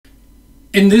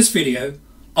In this video,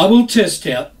 I will test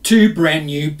out two brand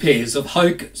new pairs of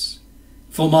Hokas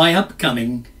for my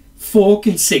upcoming 4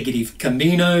 consecutive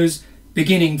Caminos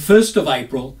beginning 1st of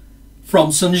April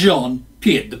from SJPDP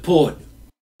I.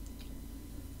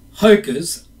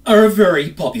 Hokas are a very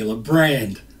popular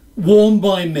brand, worn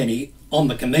by many on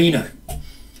the Camino.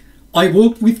 I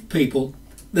walked with people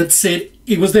that said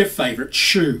it was their favourite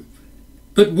shoe.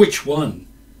 But which one?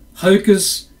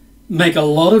 Hokas make a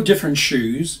lot of different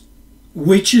shoes.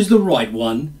 Which is the right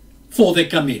one for the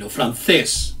Camino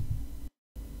Frances?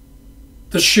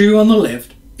 The shoe on the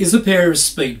left is a pair of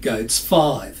Speedgoats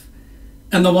 5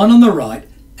 and the one on the right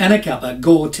Annacapa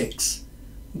Goretex,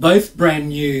 both brand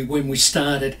new when we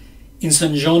started in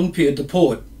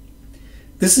SJPDP I.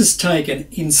 This is taken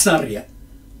in Sarria.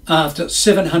 After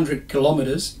 700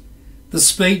 kilometres, the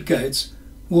Speedgoats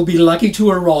will be lucky to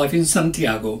arrive in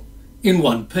Santiago in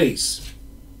one piece.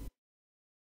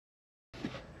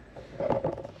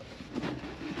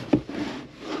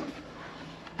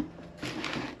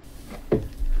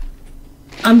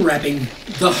 Unwrapping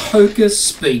the Hokas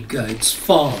Speedgoats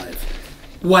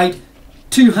 5. Weight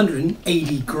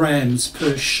 280 grams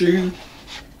per shoe.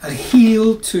 A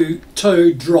heel to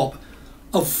toe drop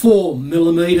of 4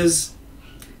 millimeters.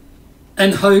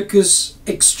 And Hokas'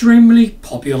 extremely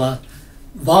popular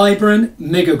vibrant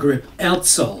mega grip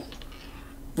outsole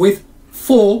with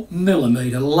 4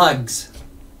 millimeter lugs.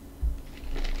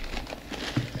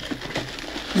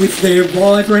 With their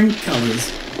vibrant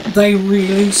colours, they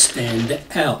really stand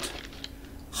out.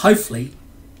 Hopefully,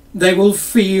 they will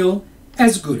feel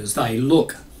as good as they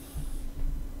look.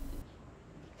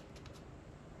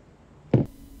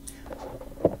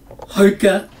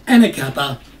 Hoka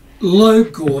Annacapa Low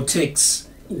Goretex,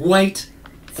 weight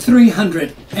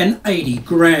 380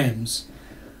 grams.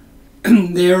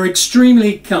 They are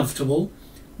extremely comfortable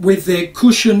with their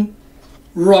cushion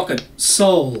rocket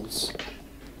soles.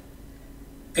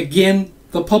 Again,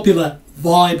 the popular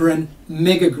vibrant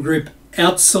mega grip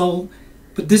outsole,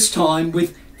 but this time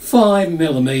with 5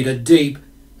 millimeter deep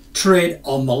tread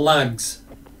on the lugs.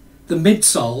 The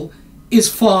midsole is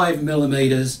 5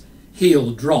 millimeters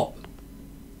heel drop.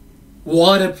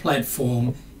 Wider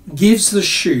platform gives the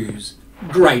shoes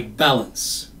great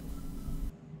balance.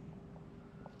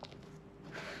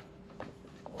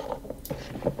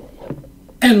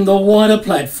 And the wider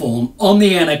platform on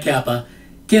the Annacapa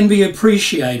can be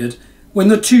appreciated when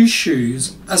the two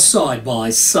shoes are side by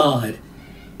side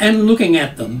and looking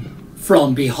at them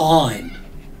from behind.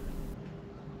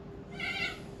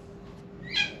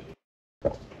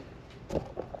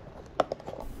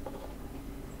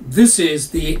 This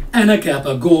is the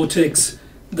Annacapa Goretex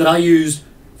that I used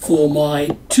for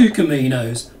my 2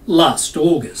 Caminos last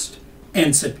August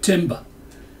and September.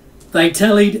 They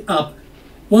tallied up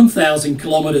 1,000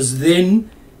 kilometres then,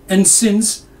 and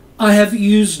since I have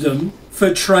used them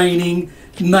for training,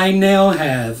 they now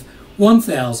have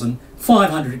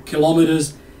 1,500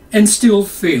 kilometres and still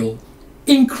feel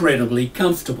incredibly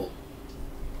comfortable.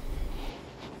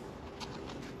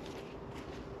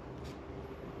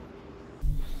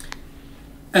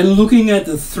 And looking at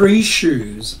the 3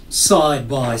 shoes side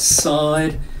by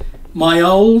side, my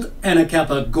old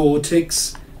Annacapa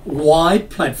Goretex wide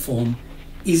platform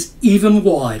is even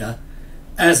wider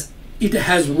as it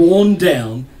has worn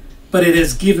down, but it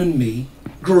has given me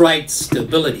great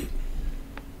stability.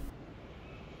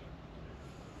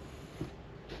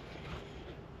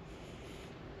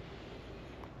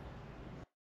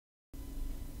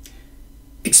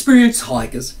 Experienced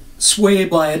hikers swear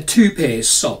by a 2-pair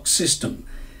sock system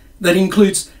that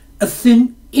includes a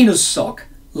thin inner sock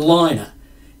liner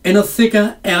and a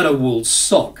thicker outer wool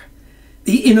sock.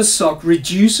 The inner sock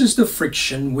reduces the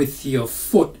friction with your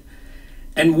foot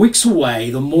and wicks away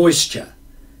the moisture.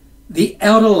 The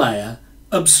outer layer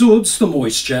absorbs the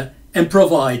moisture and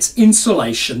provides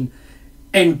insulation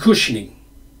and cushioning.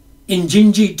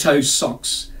 Injinji toe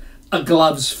socks are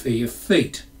gloves for your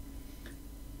feet.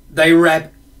 They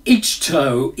wrap each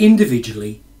toe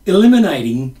individually,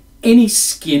 eliminating any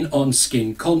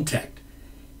skin-on-skin contact,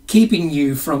 keeping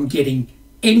you from getting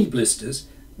any blisters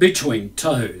between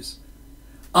toes.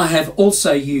 I have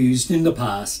also used in the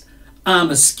past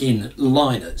armour skin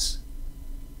liners.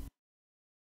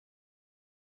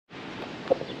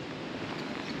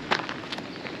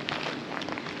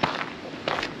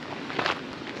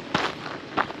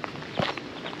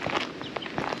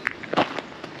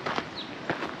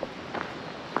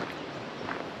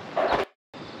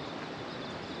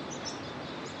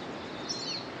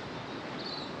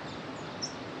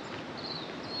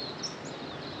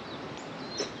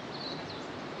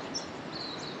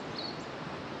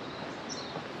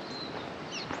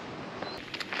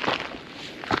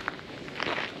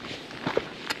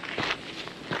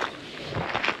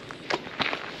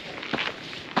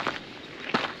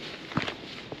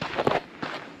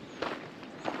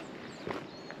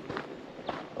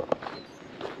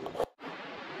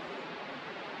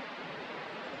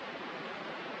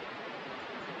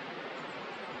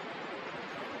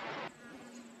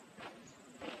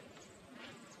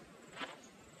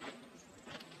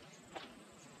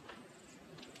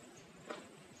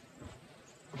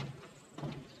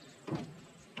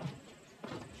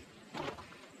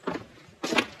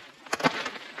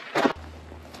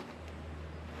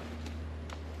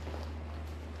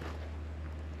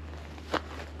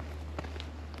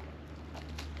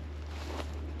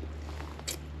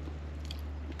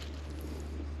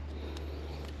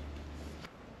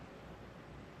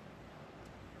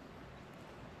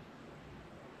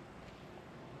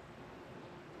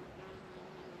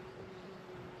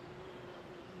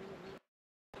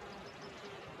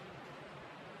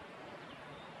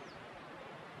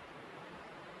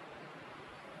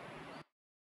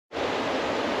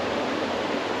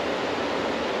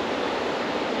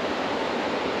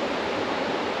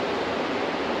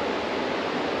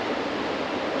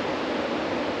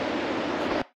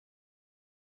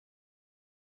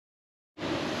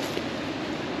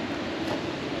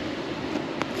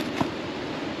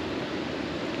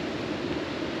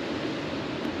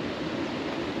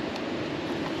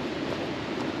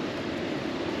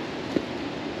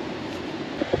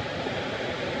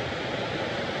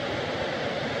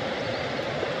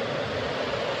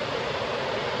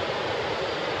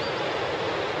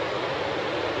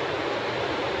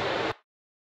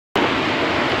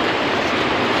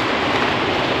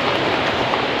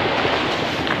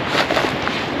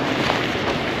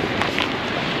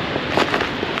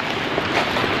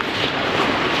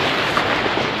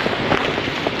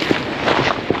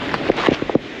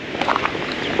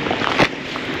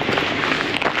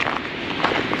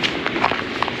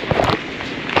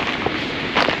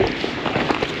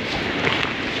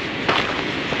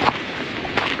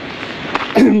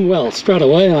 Well, straight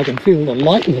away I can feel the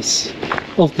lightness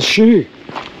of the shoe.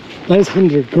 Those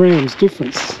 100 grams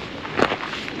difference.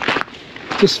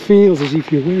 Just feels as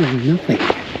if you're wearing nothing.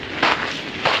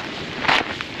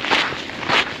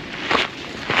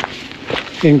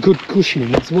 And good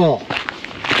cushioning as well.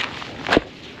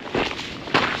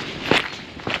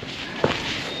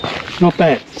 Not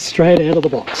bad, straight out of the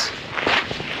box.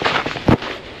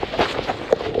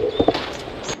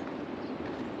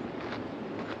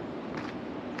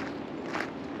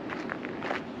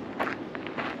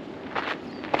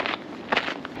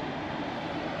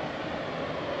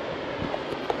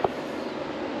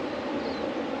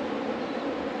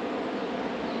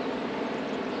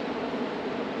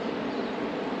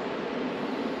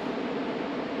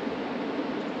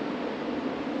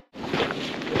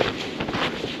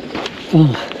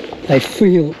 Oh, they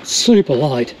feel super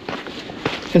light,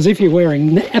 as if you're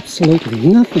wearing absolutely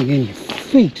nothing in your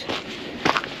feet.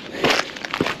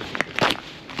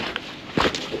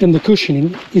 And the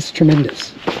cushioning is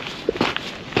tremendous.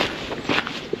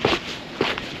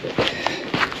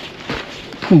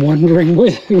 I'm wondering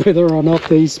whether or not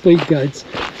these Speedgoats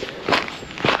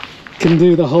can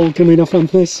do the whole Camino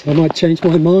Frances. I might change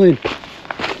my mind.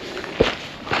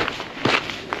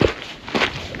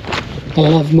 I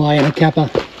love my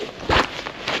Annacapa.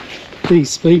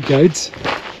 These Speedgoats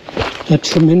are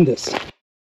tremendous.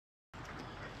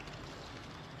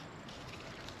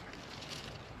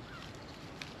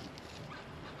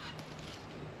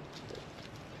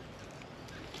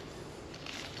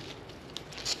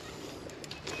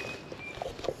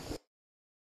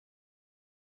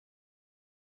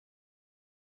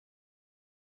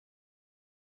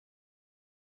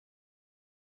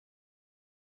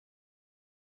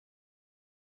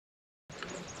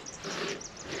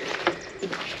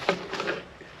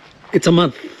 It's a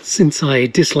month since I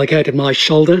dislocated my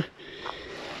shoulder,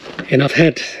 and I've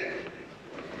had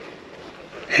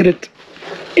it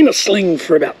in a sling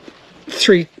for about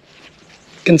 3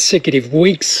 consecutive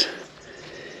weeks,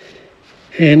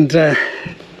 and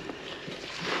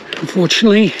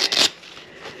unfortunately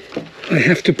I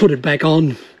have to put it back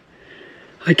on.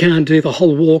 I can't do the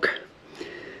whole walk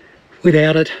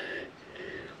without it.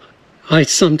 I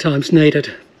sometimes need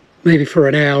it maybe for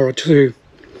an hour or two.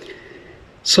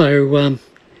 So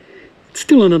it's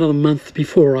still another month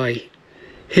before I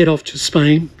head off to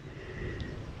Spain.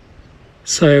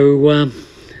 So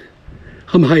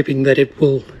I'm hoping that it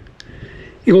will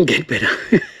get better.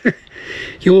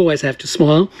 You always have to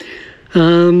smile.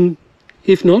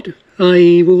 If not,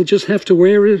 I will just have to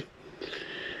wear it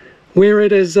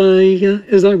as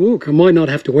I walk. I might not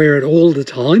have to wear it all the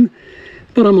time,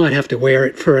 but I might have to wear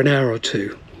it for an hour or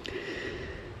two.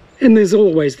 And there's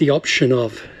always the option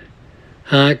of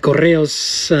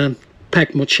Correos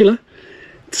pack mochila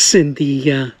to send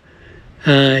your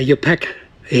pack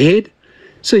ahead,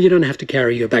 so you don't have to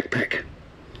carry your backpack.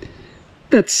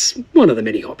 That's one of the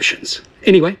many options.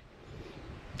 Anyway,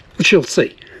 we shall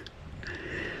see.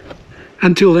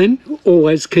 Until then,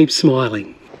 always keep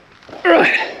smiling.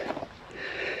 Right.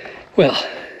 Well,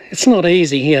 it's not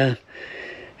easy here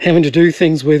having to do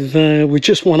things with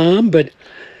just one arm, but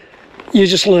you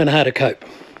just learn how to cope.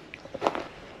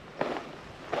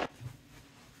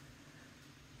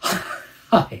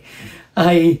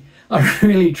 I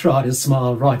really try to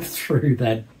smile right through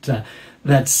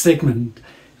that segment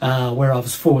where I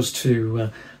was forced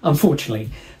to, unfortunately,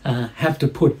 have to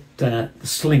put the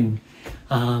sling.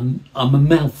 I'm a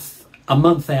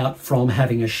month out from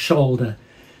having a shoulder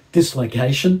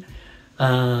dislocation.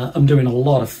 I'm doing a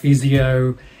lot of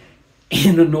physio,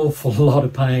 in an awful lot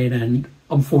of pain, and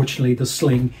unfortunately the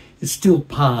sling is still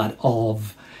part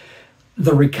of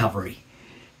the recovery.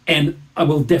 And I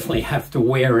will definitely have to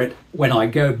wear it when I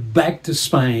go back to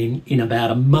Spain in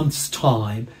about a month's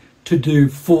time to do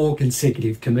 4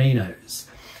 consecutive Caminos.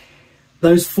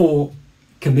 Those 4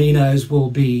 Caminos will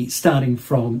be starting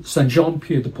from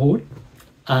Saint-Jean-Pied-de-Port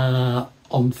on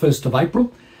 1st of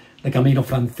April, the Camino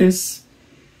Frances,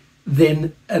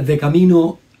 then the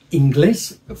Camino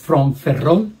Inglés from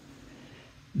Ferrol,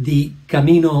 the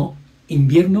Camino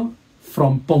Invierno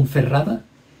from Ponferrada,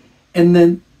 and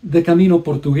then the Camino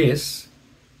Portugués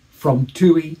from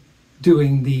Tui,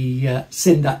 doing the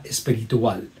Senda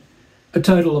Espiritual. A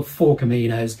total of 4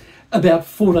 Caminos, about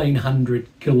 1,400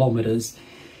 kilometres,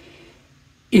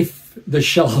 if the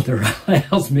shoulder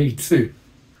allows me to.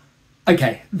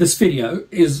 Okay, this video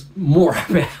is more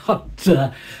about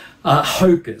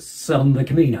Hokas on the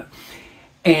Camino.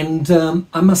 And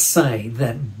I must say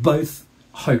that both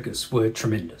Hokas were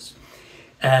tremendous.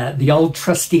 The old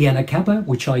trusty Annacapa,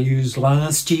 which I used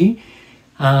last year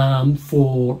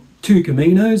for 2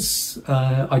 Caminos.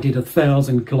 I did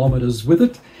 1,000 kilometres with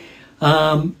it.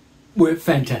 Were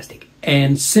fantastic.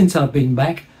 And since I've been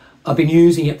back, I've been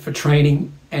using it for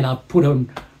training, and I've put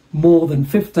on more than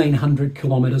 1,500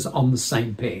 kilometres on the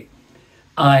same pair.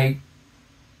 I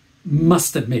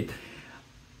must admit,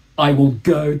 I will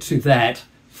go to that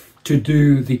to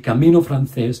do the Camino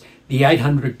Frances, the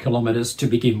 800 kilometres to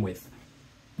begin with.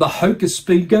 The Hokas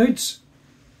Speedgoats,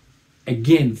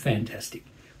 again, fantastic.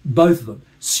 Both of them,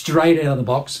 straight out of the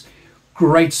box,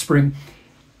 great spring.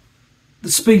 The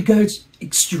Speedgoats,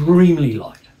 extremely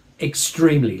light,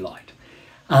 extremely light.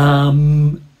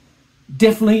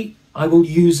 Definitely, I will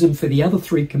use them for the other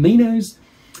 3 Caminos.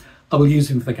 I will use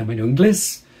them for the Camino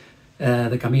Inglés,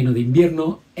 the Camino de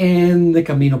Invierno, and the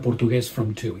Camino Portugués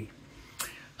from Tui.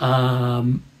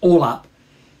 All up,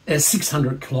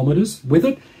 600 kilometres with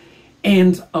it.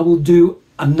 And I will do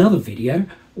another video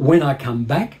when I come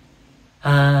back,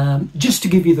 just to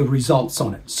give you the results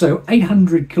on it. So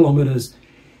 800 kilometres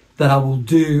that I will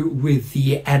do with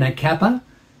the Annacapa,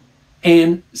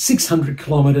 and 600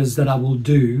 kilometres that I will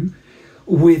do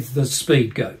with the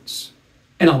Speedgoats.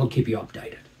 And I will keep you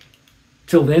updated.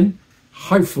 Till then,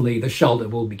 hopefully the shoulder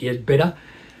will get better.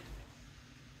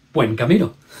 Buen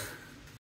camino.